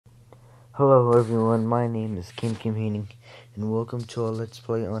Hello everyone, my name is Kim Heating, and welcome to a Let's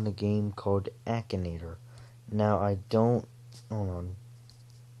Play on a game called Akinator. Now hold on.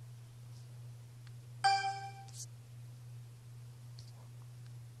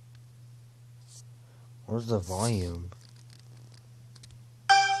 Where's the volume?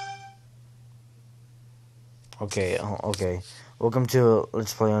 Okay. Welcome to a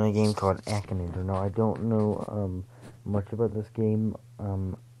Let's Play on a game called Akinator. Now I don't know much about this game,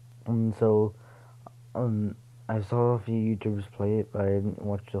 so I saw a few YouTubers play it, but I didn't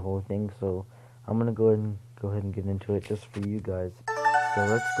watch the whole thing, so I'm gonna go ahead and get into it just for you guys. So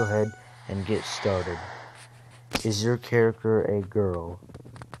let's go ahead and get started. Is your character a girl?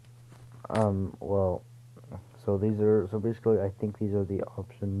 Well, so basically I think these are the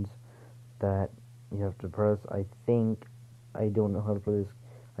options that you have to press. I don't know how to play this.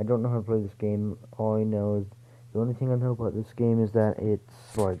 I don't know how to play this game. All I know is, the only thing I know about this game is that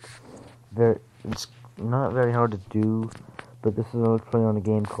it's not very hard to do, but this is a Let's Play on a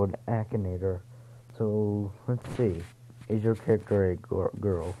game called Akinator. So, let's see. Is your character a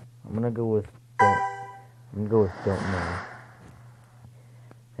girl? I'm gonna go with don't know.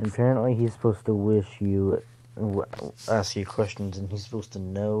 And apparently he's supposed to ask you questions, and he's supposed to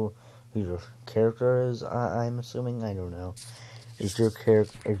know who your character is. I'm assuming. I don't know. Is your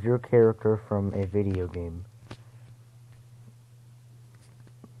character from a video game?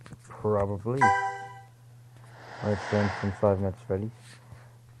 Probably. Let's for instance, Five Nights at Freddy's.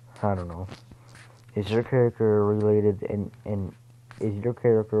 I don't know. Is your character related in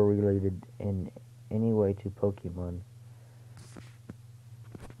any way to Pokemon?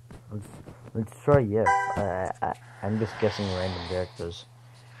 Let's try yes. I'm just guessing random characters.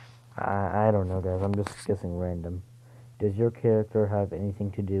 I don't know, guys. I'm just guessing random. Does your character have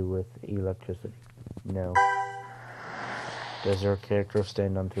anything to do with electricity? No. Does your character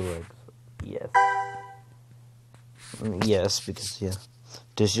stand on two legs? Yes. Yes, because yeah.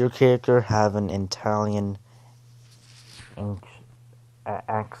 Does your character have an Italian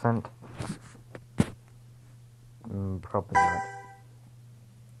accent? Probably not.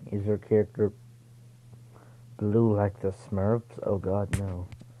 Is your character blue like the Smurfs? Oh god, no.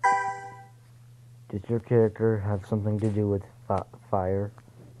 Does your character have something to do with fire?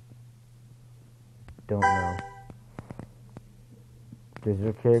 Don't know. Does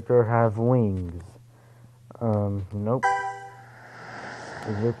your character have wings? Nope.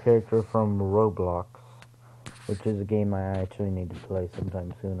 Is your character from Roblox? Which is a game I actually need to play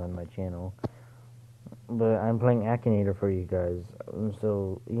sometime soon on my channel. But I'm playing Akinator for you guys.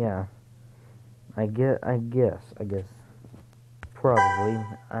 So, yeah. I guess. Probably.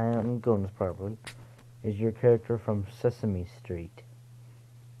 I'm going with probably. Is your character from Sesame Street?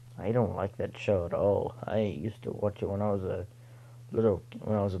 I don't like that show at all. I used to watch it when I was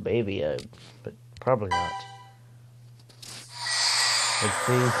a baby, but probably not. Let's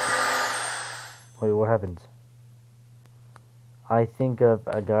see. Wait, what happens? I think of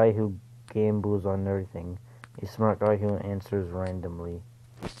a guy who gambles on everything. A smart guy who answers randomly.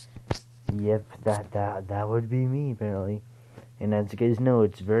 Yep, that would be me, apparently. And as you guys know,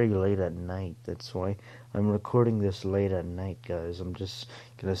 it's very late at night. That's why I'm recording this late at night, guys. I'm just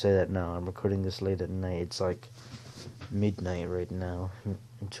gonna say that now. I'm recording this late at night. It's like midnight right now.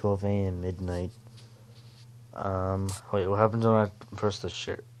 12 a.m. midnight. Wait, what happens when I press the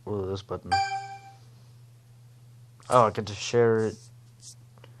share this button? Oh, I get to share it.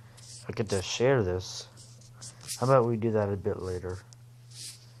 I get to share this. How about we do that a bit later?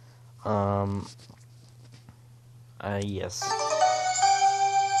 Yes.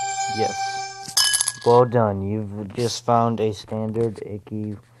 Yes. Well done. You've just found a standard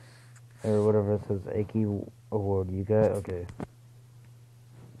Aki, or whatever it says, Aki award. You got, okay.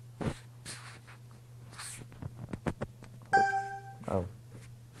 Oh.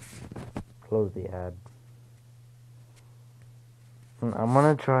 Close the ad. I'm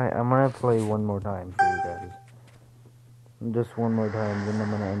gonna play one more time for you guys. Just one more time, then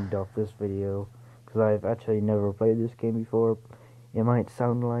I'm gonna end off this video. Because I've actually never played this game before. It might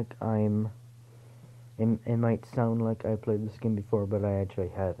sound like it might sound like I played this game before, but I actually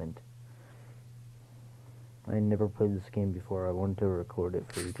haven't. I never played this game before. I wanted to record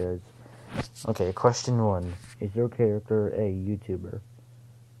it for you guys. Okay, question 1. Is your character a YouTuber?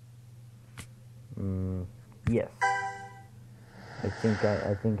 Yes. I think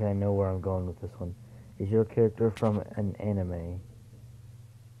I know where I'm going with this one. Is your character from an anime?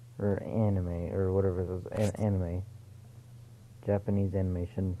 Or whatever it is, anime. Japanese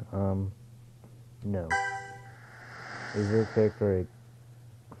animation. No. Is your character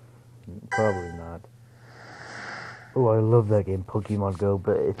probably not. Oh, I love that game, Pokemon Go,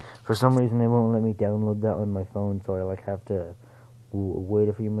 but for some reason they won't let me download that on my phone, so I like have to wait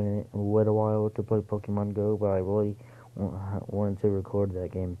a few minutes, wait a while to play Pokemon Go. But I really wanted to record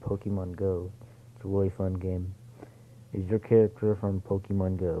that game, Pokemon Go. It's a really fun game. Is your character from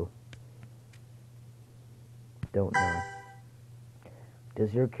Pokemon Go? Don't know.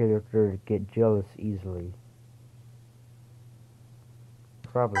 Does your character get jealous easily?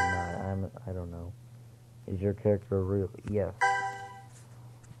 Probably not. I don't know. Is your character real? Yes.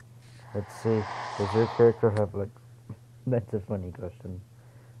 Let's see. Does your character have like? That's a funny question.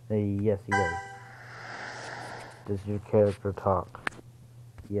 Yes, he does. Does your character talk?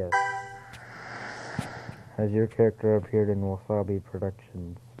 Yes. Has your character appeared in Wasabi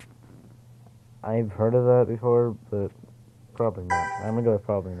Productions? I've heard of that before, but probably not. I'm gonna go with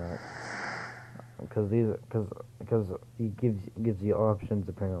probably not. Because he gives you options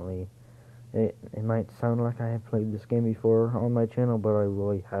apparently. It might sound like I have played this game before on my channel, but I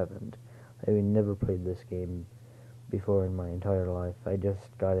really haven't. I've never played this game before in my entire life. I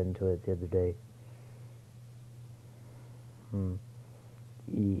just got into it the other day.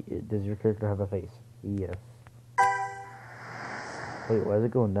 Does your character have a face? Yes. Wait, why is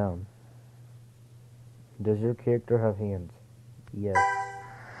it going down? Does your character have hands? Yes.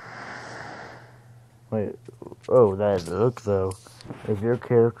 Wait, oh, that look though. Is your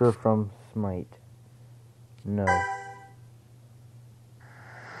character from Smite? No.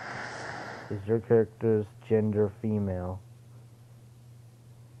 Is your character's gender female?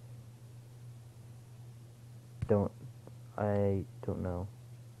 I don't know.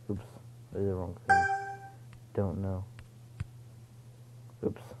 Oops, I did the wrong thing. Don't know.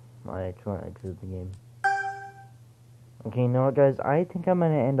 Oops, I accidentally exited the game. Okay, you know what, guys? I think I'm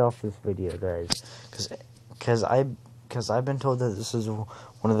gonna end off this video, guys, cause I've been told that this is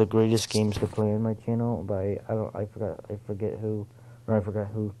one of the greatest games to play on my channel, but I forgot who,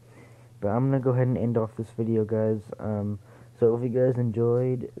 but I'm gonna go ahead and end off this video, guys. So if you guys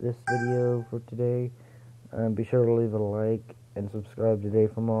enjoyed this video for today, be sure to leave a like and subscribe today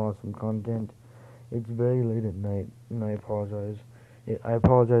for more awesome content. It's very late at night, and I apologize. I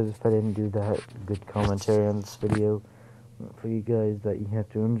apologize if I didn't do that good commentary on this video for you guys that you have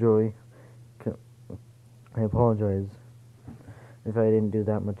to enjoy. I apologize if I didn't do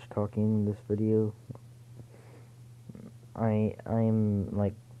that much talking in this video.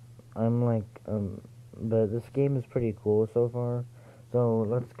 But this game is pretty cool so far. So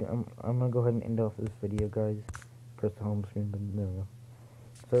I'm gonna go ahead and end off this video, guys. Press the home screen button. There we go.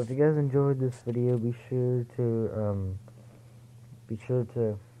 So if you guys enjoyed this video, be sure to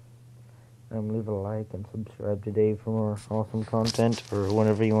leave a like and subscribe today for more awesome content, or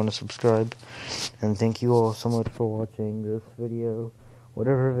whenever you want to subscribe. And thank you all so much for watching this video.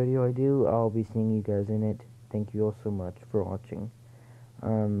 Whatever video I do, I'll be seeing you guys in it. Thank you all so much for watching.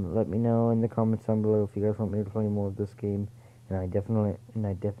 Let me know in the comments down below if you guys want me to play more of this game, and I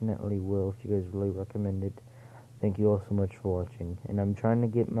definitely will if you guys really recommend it. Thank you all so much for watching. And I'm trying to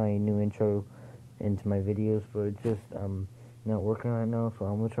get my new intro into my videos, but it's just not working right now, so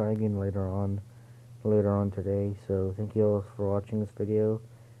I'm gonna try again later on today. So thank you all for watching this video,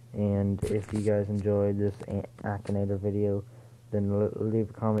 and if you guys enjoyed this Akinator video, then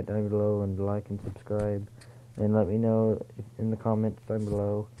leave a comment down below and like and subscribe, and let me know in the comments down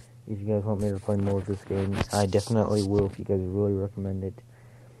below if you guys want me to play more of this game. I definitely will if you guys really recommend it.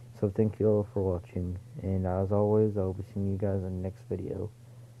 So thank you all for watching, and as always, I'll be seeing you guys in the next video.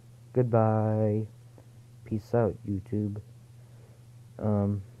 Goodbye. Peace out, YouTube.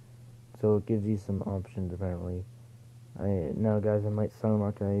 So it gives you some options apparently. Now guys, it might sound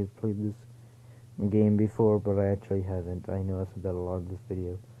like I've played this game before, but I actually haven't. I know I said that a lot in this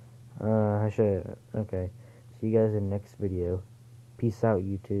video. Okay. See you guys in the next video. Peace out,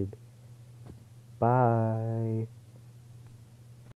 YouTube. Bye.